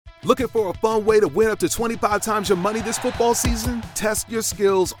Looking for a fun way to win up to 25 times your money this football season? Test your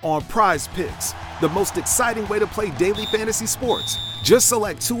skills on Prize Picks, the most exciting way to play daily fantasy sports. Just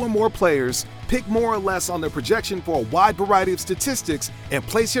select 2 or more players, pick more or less on their projection for a wide variety of statistics, and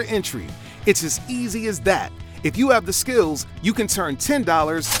place your entry. It's as easy as that. If you have the skills, you can turn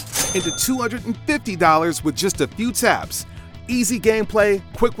 $10 into $250 with just a few taps. Easy gameplay,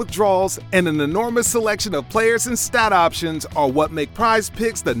 quick withdrawals, and an enormous selection of players and stat options are what make Prize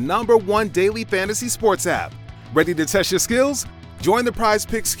Picks the #1 daily fantasy sports app. Ready to test your skills? Join the Prize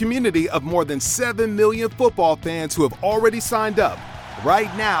Picks community of more than 7 million football fans who have already signed up.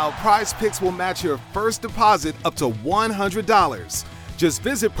 Right now, Prize Picks will match your first deposit up to $100. Just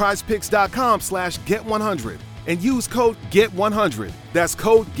visit prizepicks.com/get100 and use code GET100. That's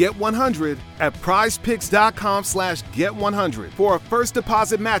code GET100 at prizepicks.com/get100 for a first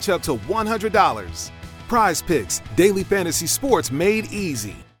deposit match up to $100. Prize Picks, daily fantasy sports made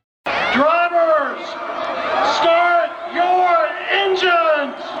easy. Drivers, start your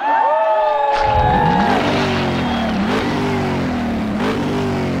engines!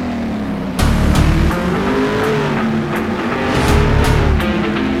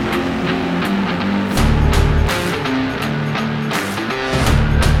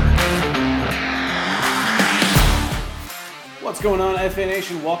 What's going on, FA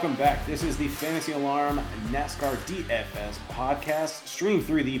Nation? Welcome back. This is the Fantasy Alarm NASCAR DFS podcast, streamed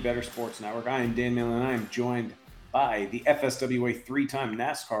through the Better Sports Network. I am Dan Malin, and I am joined by the FSWA 3-time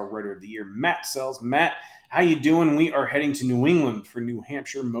NASCAR Writer of the Year, Matt Sells. Matt, how you doing? We are heading to New England for New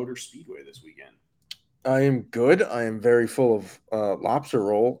Hampshire Motor Speedway this weekend. I am good. I am very full of lobster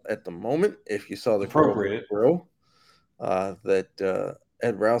roll at the moment. If you saw the grill that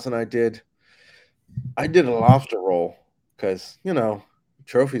Ed Rouse and I did a lobster roll. Because,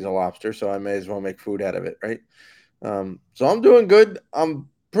 trophy's a lobster, so I may as well make food out of it, right? So I'm doing good. I'm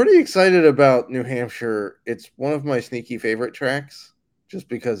pretty excited about New Hampshire. It's one of my sneaky favorite tracks just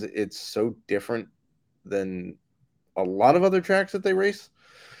because it's so different than a lot of other tracks that they race.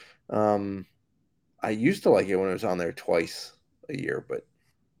 I used to like it when it was on there twice a year, but...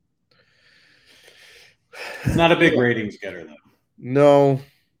 It's not a big ratings getter, though. No,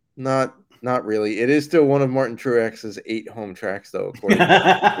 not really. It is still one of Martin Truex's 8 home tracks, though. According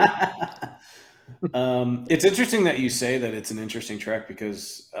to it's interesting that you say that it's an interesting track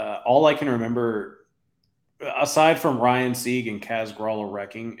because all I can remember, aside from Ryan Sieg and Kaz Gralla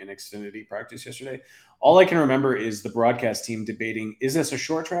wrecking in Xfinity practice yesterday, all I can remember is the broadcast team debating, is this a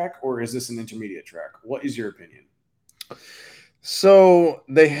short track or is this an intermediate track? What is your opinion? So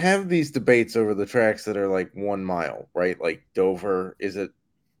they have these debates over the tracks that are like 1 mile, right? Like Dover, is it?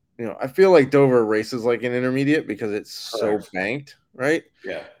 I feel like Dover races like an intermediate because it's so banked, right?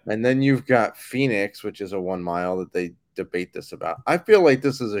 Yeah. And then you've got Phoenix, which is a 1 mile that they debate this about. I feel like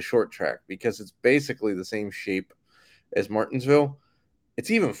this is a short track because it's basically the same shape as Martinsville. It's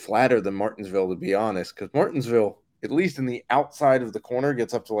even flatter than Martinsville, to be honest, because Martinsville, at least in the outside of the corner,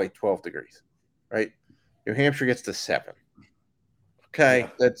 gets up to like 12 degrees, right? New Hampshire gets to 7. Okay, yeah.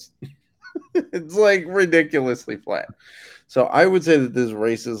 That's it's like ridiculously flat. So I would say that this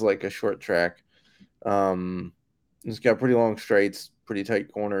race is like a short track. It's got pretty long straights, pretty tight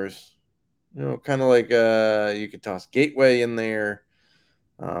corners. Kind of like you could toss Gateway in there.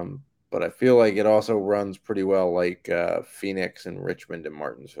 But I feel like it also runs pretty well like Phoenix and Richmond and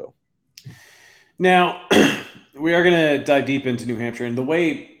Martinsville. Now, we are going to dive deep into New Hampshire. And the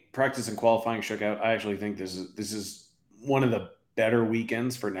way practice and qualifying shook out, I actually think this is one of the better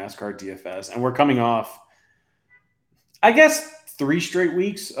weekends for NASCAR DFS. And we're coming off, I guess, 3 straight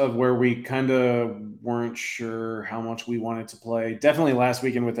weeks of where we kind of weren't sure how much we wanted to play. Definitely last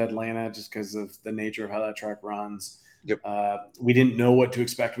weekend with Atlanta, just because of the nature of how that track runs. Yep. We didn't know what to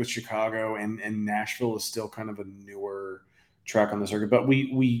expect with Chicago, and Nashville is still kind of a newer track on the circuit. But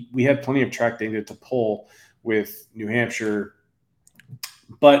we had plenty of track data to pull with New Hampshire.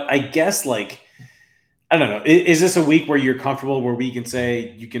 But I guess, I don't know. Is this a week where you're comfortable where we can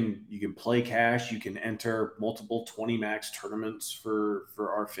say you can play cash, you can enter multiple 20 max tournaments for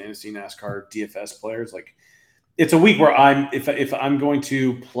our fantasy NASCAR DFS players? It's a week where if I'm going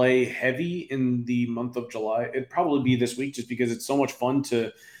to play heavy in the month of July, it'd probably be this week just because it's so much fun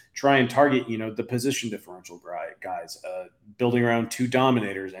to try and target, the position differential guys, building around 2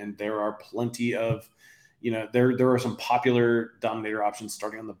 dominators. And there are plenty of, there are some popular dominator options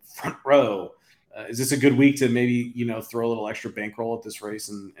starting on the front row. Is this a good week to maybe, throw a little extra bankroll at this race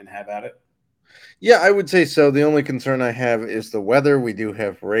and have at it? Yeah, I would say so. The only concern I have is the weather. We do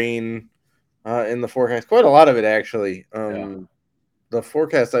have rain in the forecast. Quite a lot of it, actually. The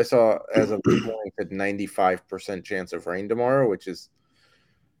forecast I saw as of this morning said 95% chance of rain tomorrow, which is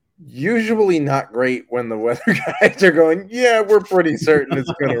Usually not great when the weather guys are going, yeah, we're pretty certain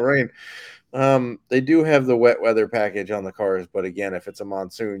it's going to rain. They do have the wet weather package on the cars, but again, if it's a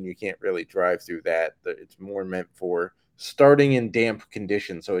monsoon, you can't really drive through that. It's more meant for starting in damp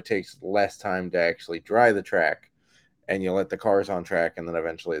conditions, so it takes less time to actually dry the track, and you let the cars on track, and then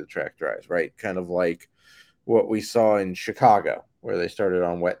eventually the track dries, right? Kind of like what we saw in Chicago, where they started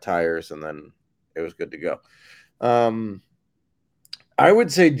on wet tires, and then it was good to go. I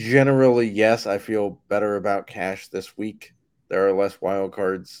would say generally, yes, I feel better about cash this week. There are less wild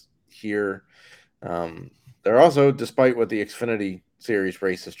cards here. There are also, despite what the Xfinity Series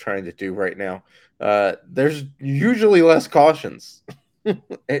race is trying to do right now, there's usually less cautions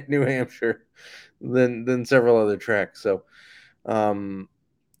at New Hampshire than several other tracks. So I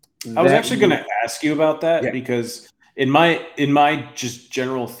was actually going to ask you about that yeah. because in my just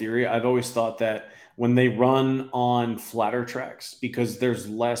general theory, I've always thought that when they run on flatter tracks, because there's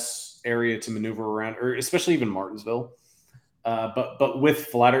less area to maneuver around, or especially even Martinsville. But with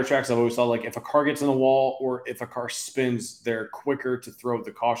flatter tracks, I've always thought like if a car gets in the wall or if a car spins, they're quicker to throw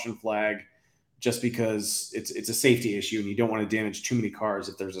the caution flag, just because it's a safety issue and you don't want to damage too many cars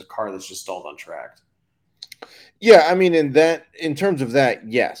if there's a car that's just stalled on track. Yeah, I mean, in terms of that,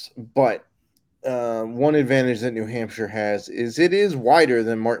 yes, but one advantage that New Hampshire has is it is wider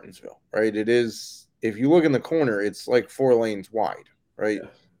than Martinsville, right? It is, if you look in the corner, it's like 4 lanes wide, right? Yeah.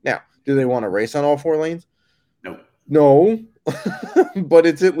 Now, do they want to race on all 4 lanes? Nope. No, but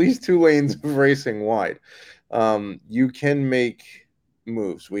it's at least 2 lanes of racing wide. You can make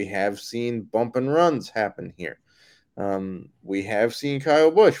moves. We have seen bump and runs happen here. We have seen Kyle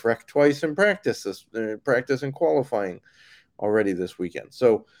Busch wreck twice in practice and qualifying already this weekend.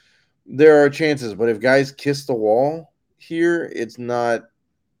 So there are chances, but if guys kiss the wall here, it's not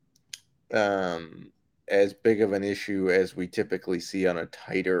as big of an issue as we typically see on a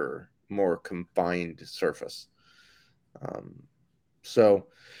tighter, more confined surface. So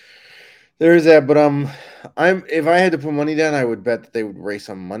there's that. But I'm if I had to put money down, I would bet that they would race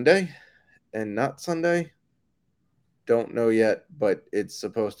on Monday and not Sunday. Don't know yet, but it's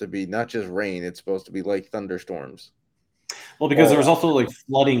supposed to be not just rain; it's supposed to be like thunderstorms. Well, because there was also like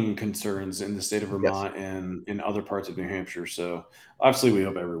flooding concerns in the state of Yes. Vermont and in other parts of New Hampshire. So obviously, we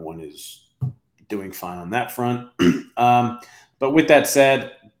hope everyone is doing fine on that front. But with that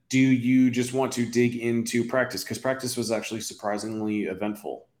said, do you just want to dig into practice? Because practice was actually surprisingly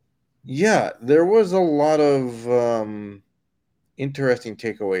eventful. Yeah, there was a lot of interesting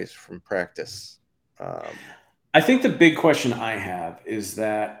takeaways from practice. I think the big question I have is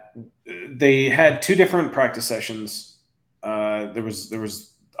that they had two different practice sessions. There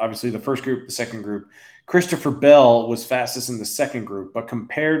was obviously the first group, the second group. Christopher Bell was fastest in the second group, but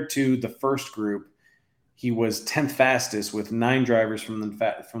compared to the first group, he was 10th fastest with 9 drivers from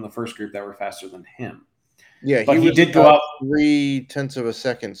the first group that were faster than him. Yeah, But he he was did go about out 0.3 of a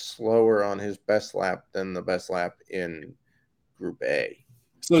second slower on his best lap than the best lap in Group A.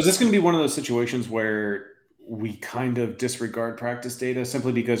 So is this going to be one of those situations where we kind of disregard practice data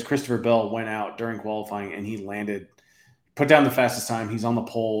simply because Christopher Bell went out during qualifying and he landed, put down the fastest time. He's on the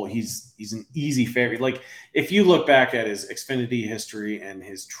pole. He's an easy favorite. Like if you look back at his Xfinity history and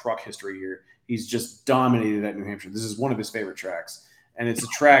his truck history here, he's just dominated at New Hampshire. This is one of his favorite tracks. And it's a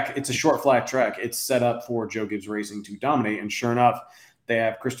track, it's a short, flat track. It's set up for Joe Gibbs Racing to dominate. And sure enough, they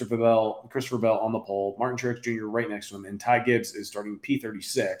have Christopher Bell on the pole, Martin Truex Jr. right next to him, and Ty Gibbs is starting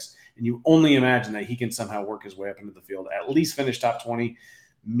P36. And you only imagine that he can somehow work his way up into the field, at least finish top 20,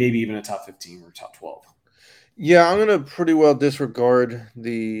 maybe even a top 15 or top 12. Yeah, I'm going to pretty well disregard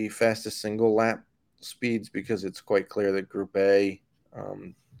the fastest single lap speeds because it's quite clear that Group A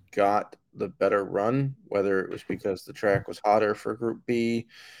got the better run, whether it was because the track was hotter for Group B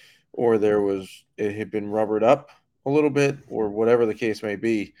or it had been rubbered up a little bit or whatever the case may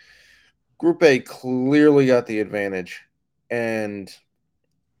be. Group A clearly got the advantage.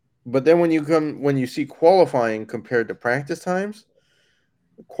 But then when you see qualifying compared to practice times,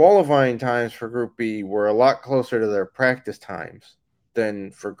 qualifying times for Group B were a lot closer to their practice times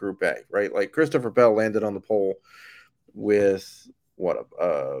than for Group A, right? Like Christopher Bell landed on the pole with what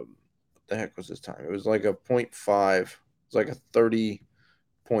the heck was his time? It was like a 0.5. It was like a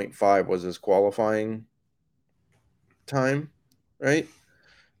 30.5 was his qualifying time, right?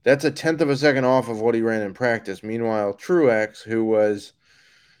 That's a 10th of a second off of what he ran in practice. Meanwhile, Truex, who was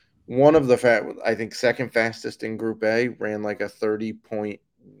one of the I think second fastest in Group A, ran like a 30.12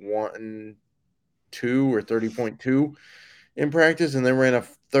 or 30.2 in practice, and then ran a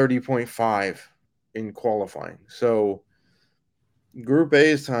 30.5 in qualifying. So Group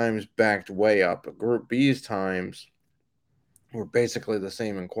A's times backed way up. Group B's times were basically the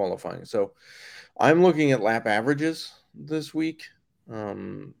same in qualifying. So I'm looking at lap averages this week.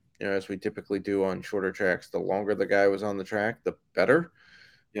 As we typically do on shorter tracks, the longer the guy was on the track, the better.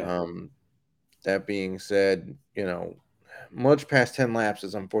 Yeah. That being said, much past 10 laps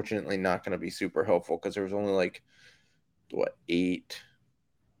is unfortunately not going to be super helpful because there was only like eight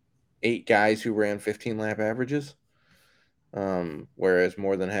guys who ran 15 lap averages, whereas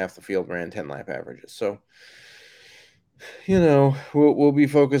more than half the field ran 10 lap averages. So we'll be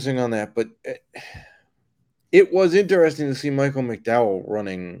focusing on that, but it was interesting to see Michael McDowell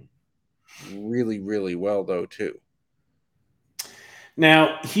running really, really well though too.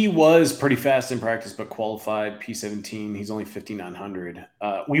 Now, he was pretty fast in practice, but qualified P17. He's only 5,900.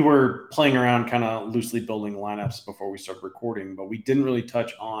 We were playing around kind of loosely building lineups before we started recording, but we didn't really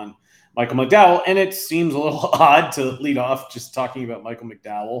touch on Michael McDowell. And it seems a little odd to lead off just talking about Michael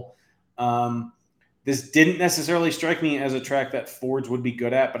McDowell. This didn't necessarily strike me as a track that Fords would be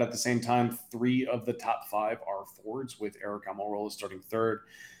good at, but at the same time, 3 of the top 5 are Fords, with Eric Almirola starting 3rd,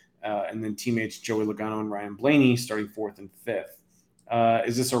 and then teammates Joey Logano and Ryan Blaney starting 4th and 5th.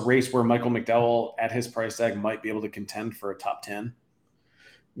 Is this a race where Michael McDowell, at his price tag, might be able to contend for a top 10?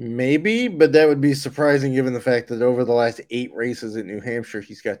 Maybe, but that would be surprising given the fact that over the last 8 races at New Hampshire,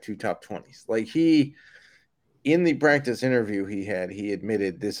 he's got 2 top 20s. Like in the practice interview he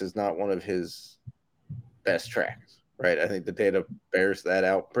admitted this is not one of his best tracks, right? I think the data bears that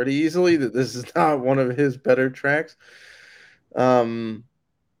out pretty easily, that this is not one of his better tracks. I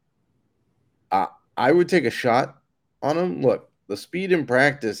would take a shot on him. Look, the speed in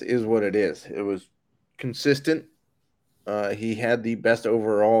practice is what it is. It was consistent. He had the best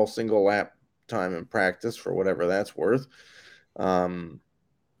overall single lap time in practice, for whatever that's worth. And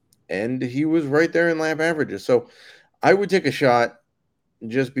he was right there in lap averages. So I would take a shot.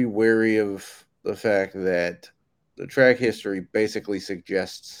 Just be wary of the fact that the track history basically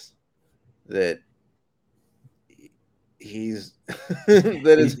suggests that it's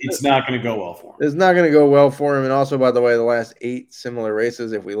not going to go well for him. It's not going to go well for him. And also, by the way, the last 8 similar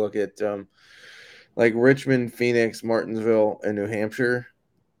races, if we look at like Richmond, Phoenix, Martinsville, and New Hampshire,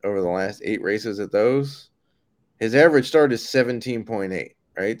 over the last 8 races at those, his average start is 17.8,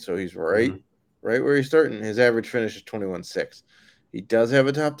 right? So he's right where he's starting. His average finish is 21.6. He does have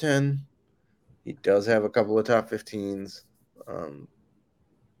a top 10. He does have a couple of top 15s.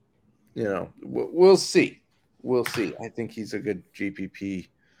 We'll see. We'll see. I think he's a good GPP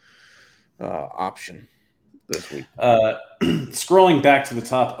option this week. Scrolling back to the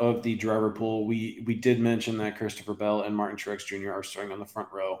top of the driver pool, we did mention that Christopher Bell and Martin Truex Jr. are starting on the front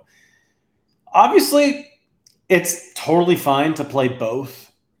row. Obviously, it's totally fine to play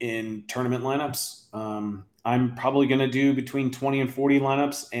both in tournament lineups. I'm probably going to do between 20 and 40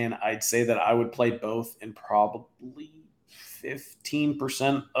 lineups, and I'd say that I would play both in probably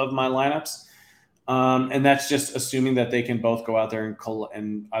 15% of my lineups. And that's just assuming that they can both go out there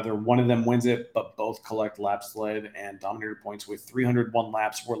and either one of them wins it, but both collect laps led and dominator points. With 301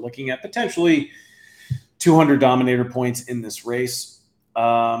 laps, we're looking at potentially 200 dominator points in this race.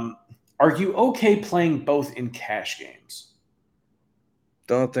 Are you okay playing both in cash games?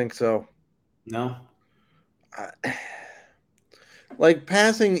 Don't think so. No? Like,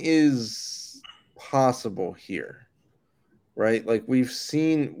 passing is possible here, right? Like we've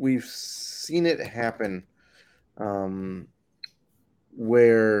seen it happen,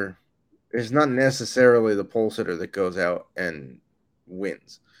 where it's not necessarily the pole sitter that goes out and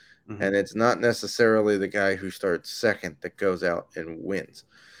wins, and it's not necessarily the guy who starts second that goes out and wins.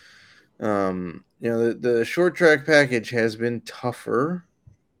 The short track package has been tougher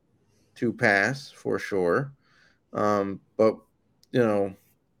to pass for sure, but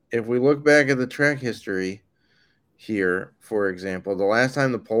if we look back at the track history here, for example, the last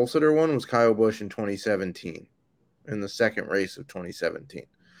time the pole sitter won was Kyle Busch in 2017, in the second race of 2017.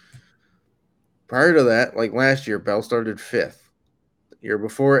 Prior to that, like last year, Bell started 5th. The year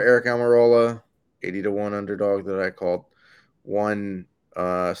before, Eric Almirola, 80-1 underdog that I called, won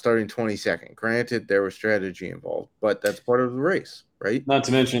starting 22nd. Granted, there was strategy involved, but that's part of the race, right? Not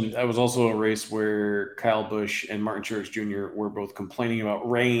to mention, that was also a race where Kyle Busch and Martin Truex Jr. were both complaining about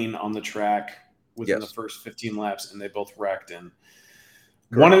rain on the track within the first 15 laps, and they both wrecked. And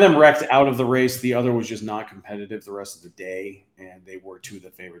one of them wrecked out of the race. The other was just not competitive the rest of the day, and they were 2 of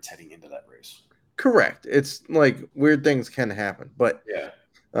the favorites heading into that race. Correct. It's like weird things can happen, but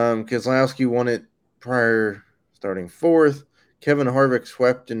Keselowski won it prior, starting 4th. Kevin Harvick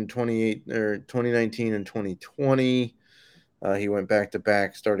swept in 2019 and 2020. He went back to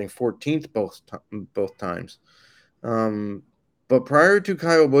back, starting 14th both times. But prior to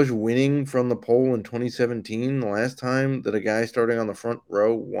Kyle Busch winning from the pole in 2017, the last time that a guy starting on the front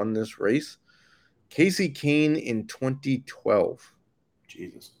row won this race, Casey Kane in 2012.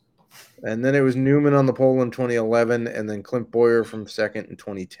 Jesus. And then it was Newman on the pole in 2011, and then Clint Boyer from second in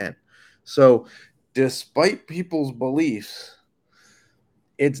 2010. So despite people's beliefs,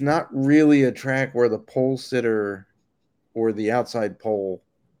 it's not really a track where the pole sitter or the outside pole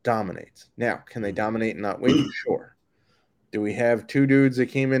dominates. Now, can they dominate and not win? Sure. Do we have two dudes that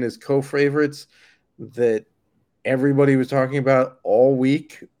came in as co-favorites that everybody was talking about all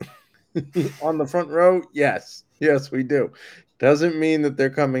week on the front row? Yes. Yes, we do. Doesn't mean that they're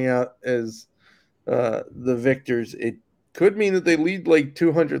coming out as the victors. It could mean that they lead like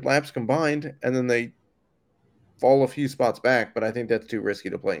 200 laps combined and then they fall a few spots back, but I think that's too risky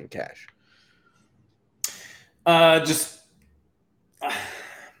to play in cash.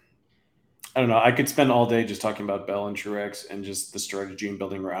 I don't know. I could spend all day just talking about Bell and Truex and just the strategy and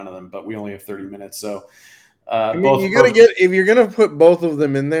building around them, but we only have 30 minutes. So, I mean, you got to get, if you're going to put both of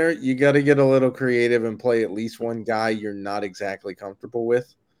them in there, you got to get a little creative and play at least one guy you're not exactly comfortable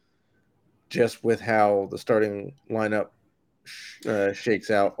with, just with how the starting lineup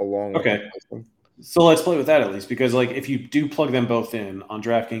shakes out along with the system. So let's play with that at least, because like if you do plug them both in on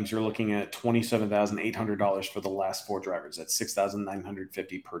DraftKings, you're looking at $27,800 for the last four drivers. That's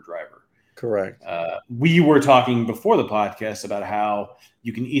 $6,950 per driver. Correct. We were talking before the podcast about how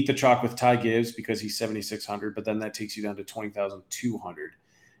you can eat the chalk with Ty Gibbs because he's 7,600, but then that takes you down to 20,200.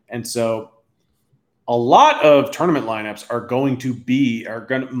 And so a lot of tournament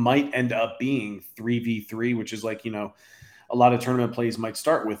lineups might end up being 3v3, which is like, a lot of tournament plays might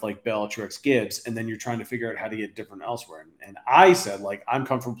start with like Bell, Truex, Gibbs, and then you're trying to figure out how to get different elsewhere. And I said, like, I'm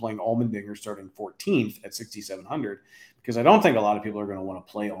comfortable playing Allmendinger starting 14th at 6,700 because I don't think a lot of people are going to want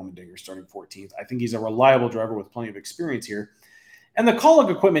to play Allmendinger starting 14th. I think he's a reliable driver with plenty of experience here. And the Kaulig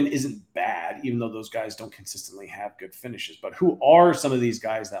equipment isn't bad, even though those guys don't consistently have good finishes. But who are some of these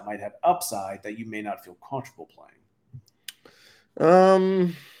guys that might have upside that you may not feel comfortable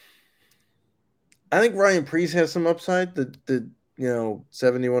playing? I think Ryan Preece has some upside. The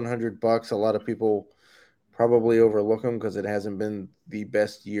 $7,100. A lot of people probably overlook him because it hasn't been the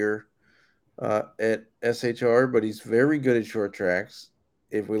best year at SHR, but he's very good at short tracks.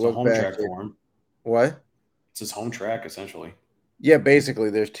 If we look back, track for him. What? It's his home track essentially. Yeah,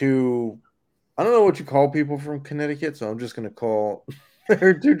 basically, there's two. I don't know what you call people from Connecticut, so I'm just going to call. There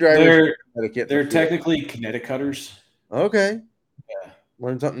are two drivers from Connecticut. They're technically Connecticuters. Okay. Yeah.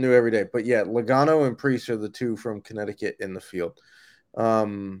 Learn something new every day. But yeah, Logano and Preece are the two from Connecticut in the field.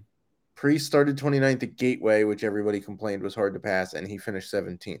 Preece started 29th at Gateway, which everybody complained was hard to pass, and he finished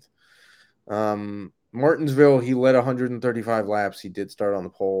 17th. Martinsville, he led 135 laps. He did start on the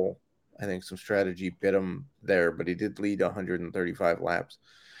pole. I think some strategy bit him there, but he did lead 135 laps.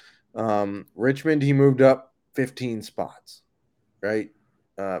 Richmond, he moved up 15 spots, right?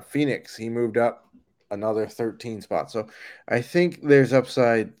 Phoenix, he moved up another 13 spots. So I think there's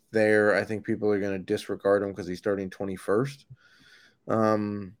upside there. I think people are going to disregard him because he's starting 21st.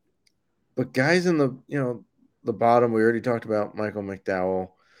 But guys in the bottom, we already talked about Michael McDowell.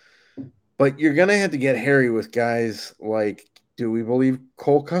 But you're going to have to get hairy with guys like, do we believe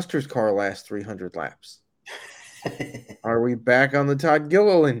Cole Custer's car lasts 300 laps? Are we back on the Todd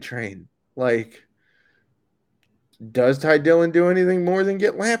Gilliland train? Like, does Ty Dillon do anything more than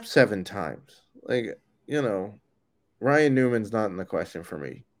get lapped 7 times? Like, Ryan Newman's not in the question for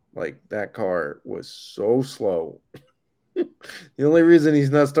me. Like, that car was so slow. The only reason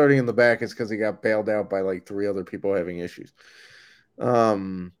he's not starting in the back is because he got bailed out by like 3 other people having issues.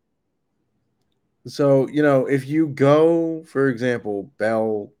 So, if you go, for example,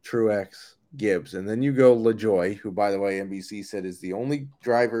 Bell, Truex, Gibbs, and then you go LaJoy, who, by the way, NBC said is the only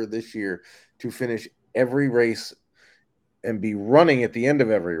driver this year to finish every race and be running at the end of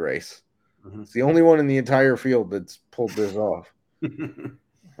every race. Mm-hmm. It's the only one in the entire field that's pulled this off.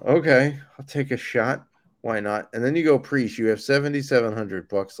 Okay, I'll take a shot. Why not? And then you go Preece. You have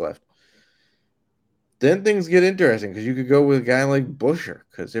 $7,700 left. Then things get interesting because you could go with a guy like Buescher.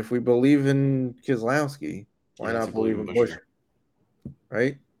 Because if we believe in Keselowski, why not believe in Buescher?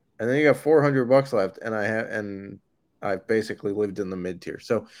 Right? And then you got $400 left, and I've basically lived in the mid tier.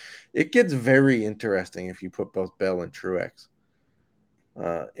 So it gets very interesting if you put both Bell and Truex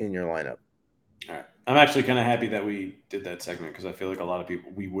in your lineup. All right. I'm actually kind of happy that we did that segment because I feel like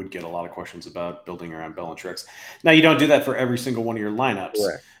we would get a lot of questions about building around Bell and Truex. Now, you don't do that for every single one of your lineups.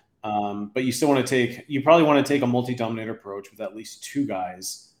 Correct. But you probably want to take a multi-dominator approach with at least 2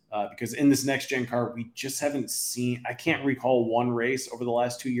 guys because in this next-gen car, we just haven't seen – I can't recall one race over the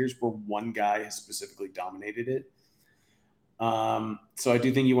last 2 years where one guy has specifically dominated it. So I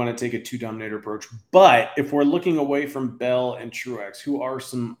do think you want to take a 2 dominator approach. But if we're looking away from Bell and Truex, who are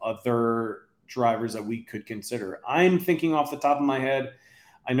some other drivers that we could consider? I'm thinking off the top of my head.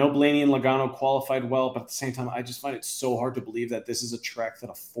 I know Blaney and Logano qualified well, but at the same time, I just find it so hard to believe that this is a track that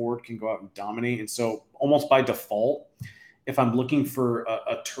a Ford can go out and dominate. And so almost by default, if I'm looking for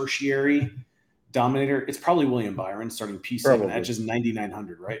a tertiary dominator, it's probably William Byron starting P7 at just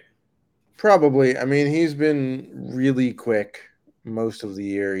 9,900, right? Probably. I mean, he's been really quick most of the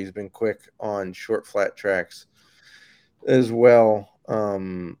year. He's been quick on short, flat tracks as well.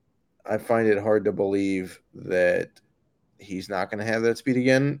 I find it hard to believe that he's not going to have that speed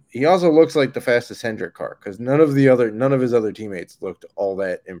again. He also looks like the fastest Hendrick car because none of his other teammates looked all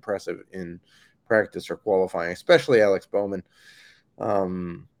that impressive in practice or qualifying, especially Alex Bowman.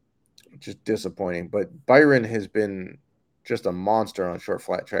 Just disappointing. But Byron has been just a monster on short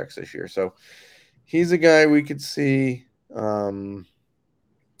flat tracks this year. So he's a guy we could see. Hamlin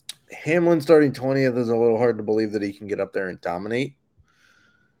starting 20th is a little hard to believe that he can get up there and dominate.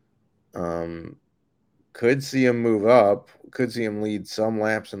 Could see him move up. Could see him lead some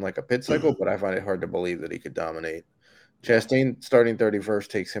laps in like a pit cycle, but I find it hard to believe that he could dominate. Chastain starting 31st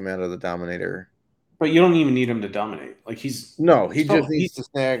takes him out of the dominator. But you don't even need him to dominate. Like he just needs to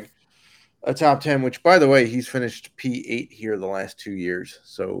snag a top 10, which, by the way, he's finished P8 here the last 2 years.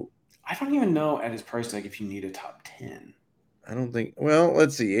 So I don't even know at his price tag if you need a top 10. I don't think. Well,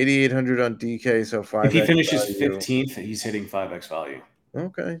 let's see, 8,800 on DK. So 5. If he finishes 15th, he's hitting 5x value.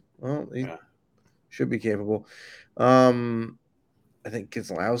 Okay, well, he should be capable. I think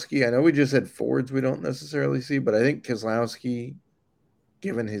Keselowski. I know we just said Fords we don't necessarily see, but I think Keselowski,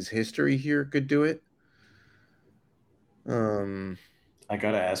 given his history here, could do it. I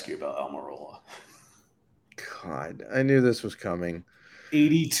got to ask you about Almirola. God, I knew this was coming.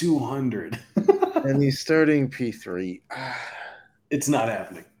 8,200. And he's starting P3. It's not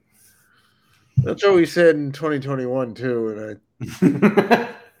happening. That's what we said in 2021 too. And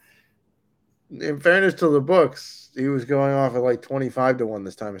in fairness to the books, he was going off at like 25-1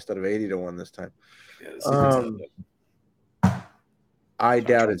 this time instead of 80-1 this time. Yeah, I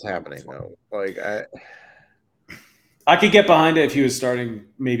doubt it's happening though. Like I could get behind it if he was starting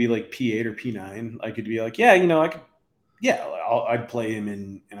maybe like P8 or P9. I could be like, I'd play him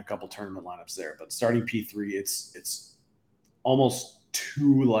in a couple tournament lineups there. But starting P3, it's almost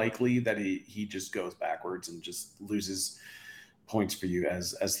too likely that he just goes backwards and just loses points for you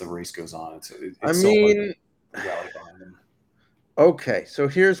as the race goes on. It's so hard to rally behind him. Okay, so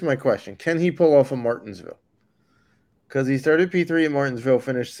here's my question: can he pull off a Martinsville? Because he started P3 at Martinsville,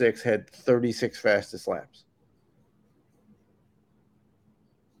 finished 6th, had 36 fastest laps.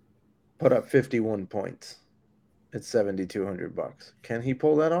 Put up 51 points at $7,200. Can he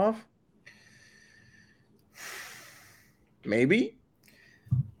pull that off? Maybe.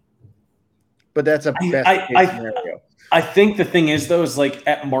 But that's a best case scenario. I think the thing is, though, is like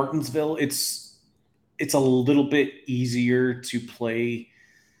at Martinsville, it's a little bit easier to play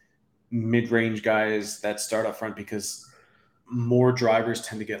mid-range guys that start up front because more drivers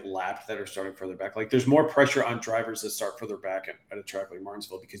tend to get lapped that are starting further back. Like there's more pressure on drivers that start further back at a track like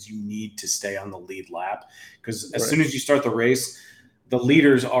Martinsville because you need to stay on the lead lap. Because as soon as you start the race, the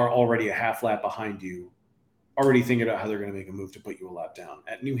leaders are already a half lap behind you, already thinking about how they're going to make a move to put you a lap down.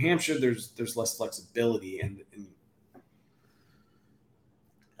 At New Hampshire, there's less flexibility, and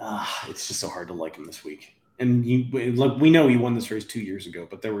it's just so hard to like him this week. And we know he won this race 2 years ago,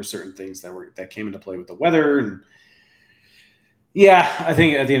 but there were certain things that came into play with the weather and. Yeah, I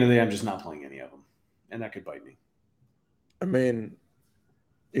think at the end of the day, I'm just not playing any of them, and that could bite me. I mean,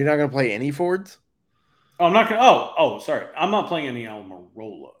 you're not going to play any Fords? Oh, I'm not going to. Oh, sorry. I'm not playing any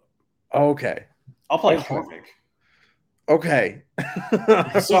Almirola. Okay. I'll play Harvick. Okay.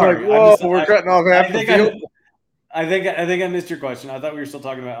 Sorry. We're cutting off half the field. I think I missed your question. I thought we were still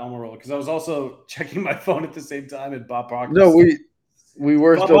talking about Almirola because I was also checking my phone at the same time, and Bob Proctor. No, we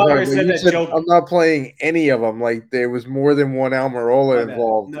were still talking. You said, I'm not playing any of them. Like there was more than one Almirola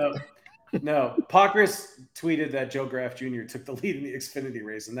involved. No. Pockris tweeted that Joe Graf Jr. took the lead in the Xfinity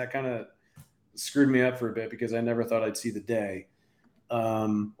race, and that kind of screwed me up for a bit because I never thought I'd see the day.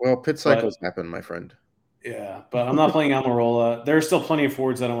 Well, pit cycles happen, my friend. Yeah, but I'm not playing Almirola. There are still plenty of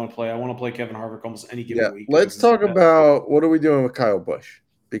Fords that I want to play. I want to play Kevin Harvick almost any given week. Let's talk about what are we doing with Kyle Busch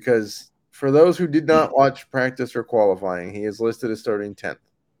because. For those who did not watch practice or qualifying, he is listed as starting 10th.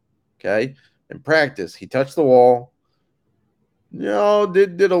 Okay? In practice, he touched the wall.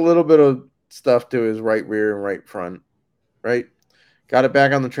 Did a little bit of stuff to his right rear and right front. Right? Got it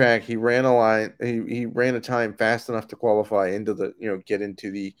back on the track. He ran a line. He ran a time fast enough to qualify into the, get into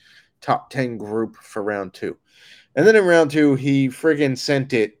the top 10 group for round 2. And then in round 2, he friggin'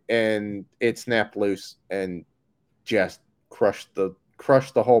 sent it and it snapped loose and just crushed the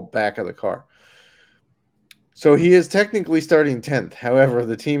whole back of the car. So he is technically starting 10th. However,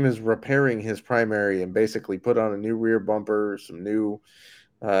 the team is repairing his primary and basically put on a new rear bumper, some new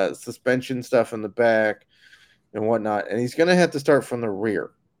suspension stuff in the back and whatnot. And he's going to have to start from the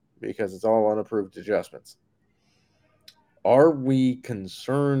rear because it's all unapproved adjustments. Are we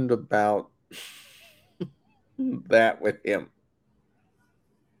concerned about that with him?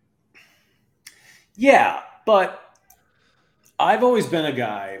 Yeah, but I've always been a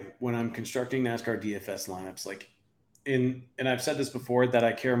guy when I'm constructing NASCAR DFS lineups, and I've said this before, that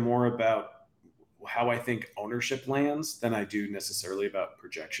I care more about how I think ownership lands than I do necessarily about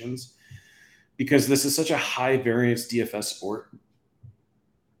projections, because this is such a high variance DFS sport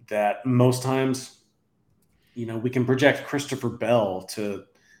that most times, we can project Christopher Bell to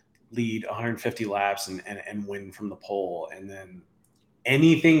lead 150 laps and win from the pole, and then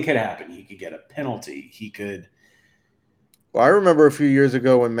anything could happen. He could get a penalty. He could. Well, I remember a few years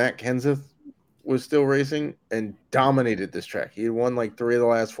ago when Matt Kenseth was still racing and dominated this track. He had won like 3 of the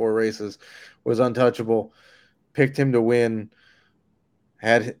last 4 races, was untouchable, picked him to win,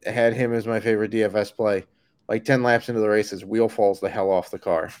 had him as my favorite DFS play. Like 10 laps into the race, his wheel falls the hell off the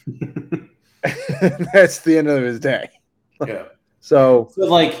car. That's the end of his day. Yeah. So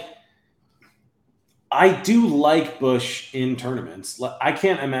I do like Busch in tournaments. I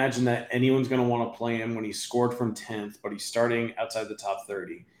can't imagine that anyone's going to want to play him when he scored from 10th, but he's starting outside the top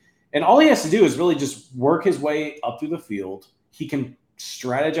 30. And all he has to do is really just work his way up through the field. He can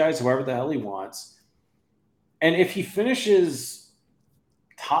strategize however the hell he wants. And if he finishes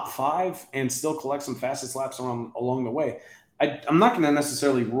top 5 and still collects some fastest laps along the way, I'm not going to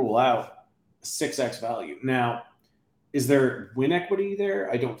necessarily rule out 6x value. Now, is there win equity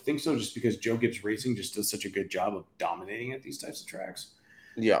there? I don't think so, just because Joe Gibbs Racing just does such a good job of dominating at these types of tracks.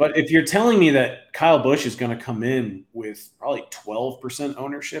 Yeah. But if you're telling me that Kyle Busch is going to come in with probably 12%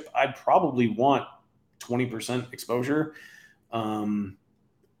 ownership, I'd probably want 20% exposure.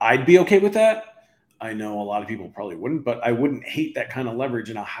 I'd be okay with that. I know a lot of people probably wouldn't, but I wouldn't hate that kind of leverage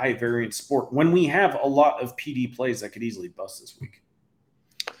in a high variance sport when we have a lot of PD plays that could easily bust this week.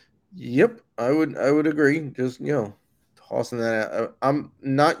 Yep, I would agree. Just tossing that out. I'm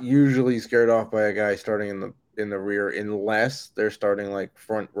not usually scared off by a guy starting in the rear unless they're starting like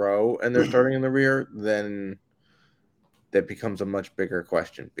front row and they're starting in the rear. Then that becomes a much bigger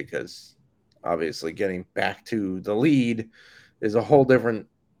question, because obviously getting back to the lead is a whole different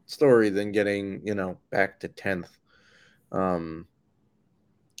story than getting back to 10th.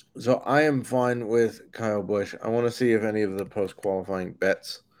 So I am fine with Kyle Busch. I want to see if any of the post qualifying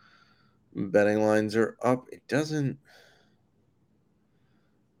betting lines are up. It doesn't.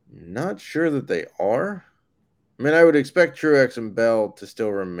 Not sure that they are. I mean, I would expect Truex and Bell to still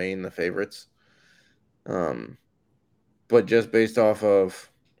remain the favorites. But just based off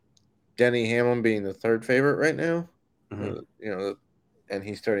of Denny Hamlin being the 3rd favorite right now, and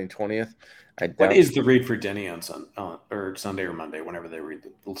he's starting 20th. What is the read for Denny on Sunday or Monday, whenever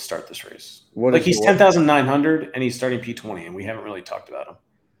they'll start this race? He's 10,900 and he's starting P20, and we haven't really talked about him.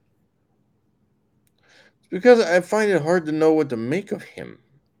 It's because I find it hard to know what to make of him,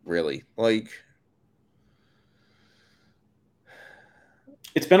 really.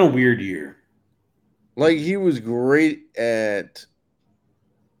 It's been a weird year. He was great at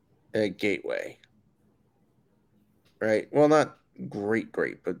Gateway. Right? Well, not great,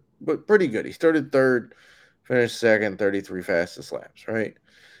 but pretty good. He started 3rd, finished 2nd, 33 fastest laps, right?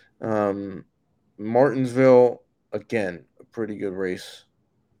 Martinsville, again, a pretty good race.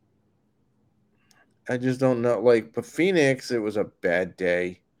 I just don't know. But Phoenix, it was a bad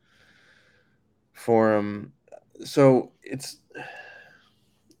day for him. So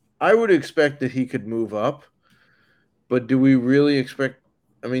I would expect that he could move up, but do we really expect?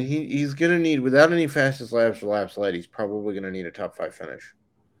 I mean, he's going to need, without any fastest laps or laps led, he's probably going to need a top 5 finish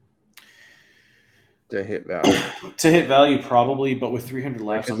to hit value. Probably, but with 300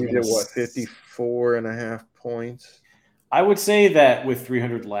 laps, he did 54.5 points. I would say that with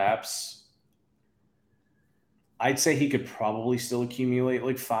 300 laps, I'd say he could probably still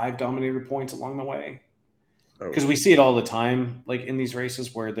accumulate 5 dominator points along the way. Because we see it all the time, in these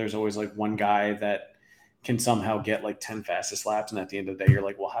races where there's always one guy that can somehow get 10 fastest laps, and at the end of the day, you're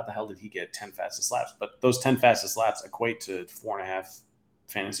like, well, how the hell did he get 10 fastest laps? But those 10 fastest laps equate to 4.5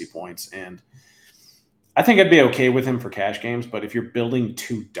 fantasy points, and I think I'd be okay with him for cash games. But if you're building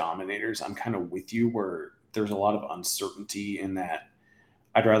 2 dominators, I'm kind of with you, where there's a lot of uncertainty in that.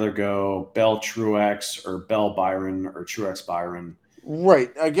 I'd rather go Bell Truex or Bell Byron or Truex Byron.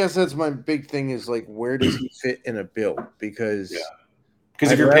 Right. I guess that's my big thing is like, where does he fit in a build? Because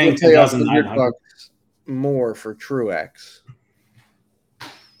Because if I'd you're rather paying pay $10,900, $100 more for Truex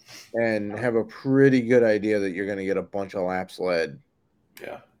and have a pretty good idea that you're going to get a bunch of laps led.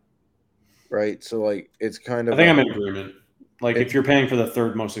 yeah, Right. So, like, it's kind I of think I'm in agreement. Like, it- if you're paying for the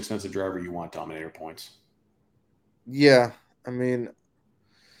third most expensive driver, you want Dominator points. yeah. I mean,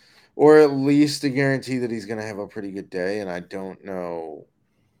 or at least a guarantee that he's going to have a pretty good day. And I don't know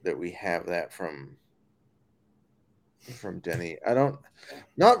that we have that from Denny.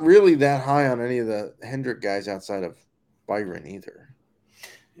 Not really that high on any of the Hendrick guys outside of Byron either.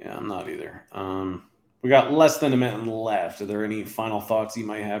 Yeah, I'm not either. We got less than a minute left. Are there any final thoughts you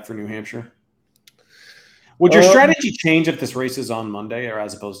might have for New Hampshire? Would your strategy change if this race is on Monday or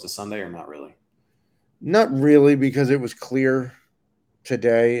as opposed to Sunday, or not really? Not really, because it was clear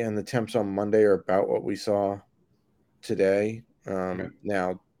today, and the temps on Monday are about what we saw today. Okay.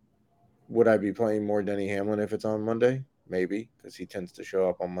 Now, would I be playing more Denny Hamlin if it's on Monday? Maybe, because he tends to show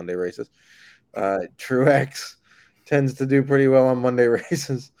up on Monday races. Truex tends to do pretty well on Monday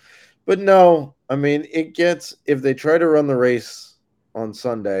races. But no, I mean, if they try to run the race on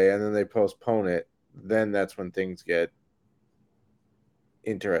Sunday and then they postpone it, then that's when things get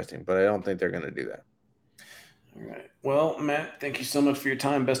interesting. But I don't think they're going to do that. All right. Well, Matt, thank you so much for your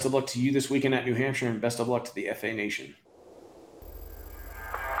time. Best of luck to you this weekend at New Hampshire, and best of luck to the FA Nation.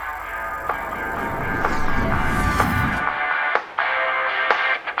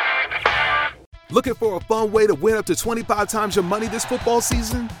 Looking for a fun way to win up to 25 times your money this football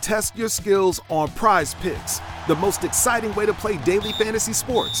season? Test your skills on Prize Picks, the most exciting way to play daily fantasy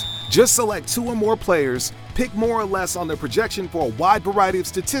sports. Just select 2 or more players, pick more or less on their projection for a wide variety of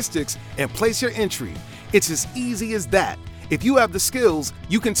statistics, and place your entry. It's as easy as that. If you have the skills,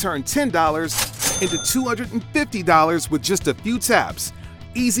 you can turn $10 into $250 with just a few taps.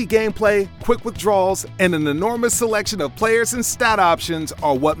 Easy gameplay, quick withdrawals, and an enormous selection of players and stat options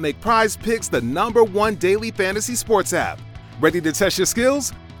are what make Prize Picks the #1 daily fantasy sports app. Ready to test your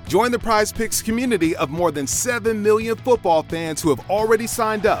skills? Join the Prize Picks community of more than 7 million football fans who have already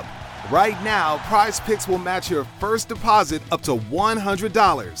signed up. Right now, Prize Picks will match your first deposit up to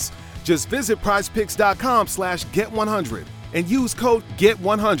 $100. Just visit prizepicks.com/get100 and use code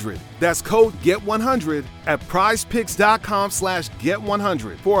GET100. That's code GET100 at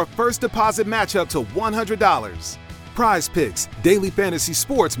prizepicks.com/get100 for a first deposit match up to $100. Prize Picks, daily fantasy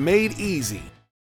sports made easy.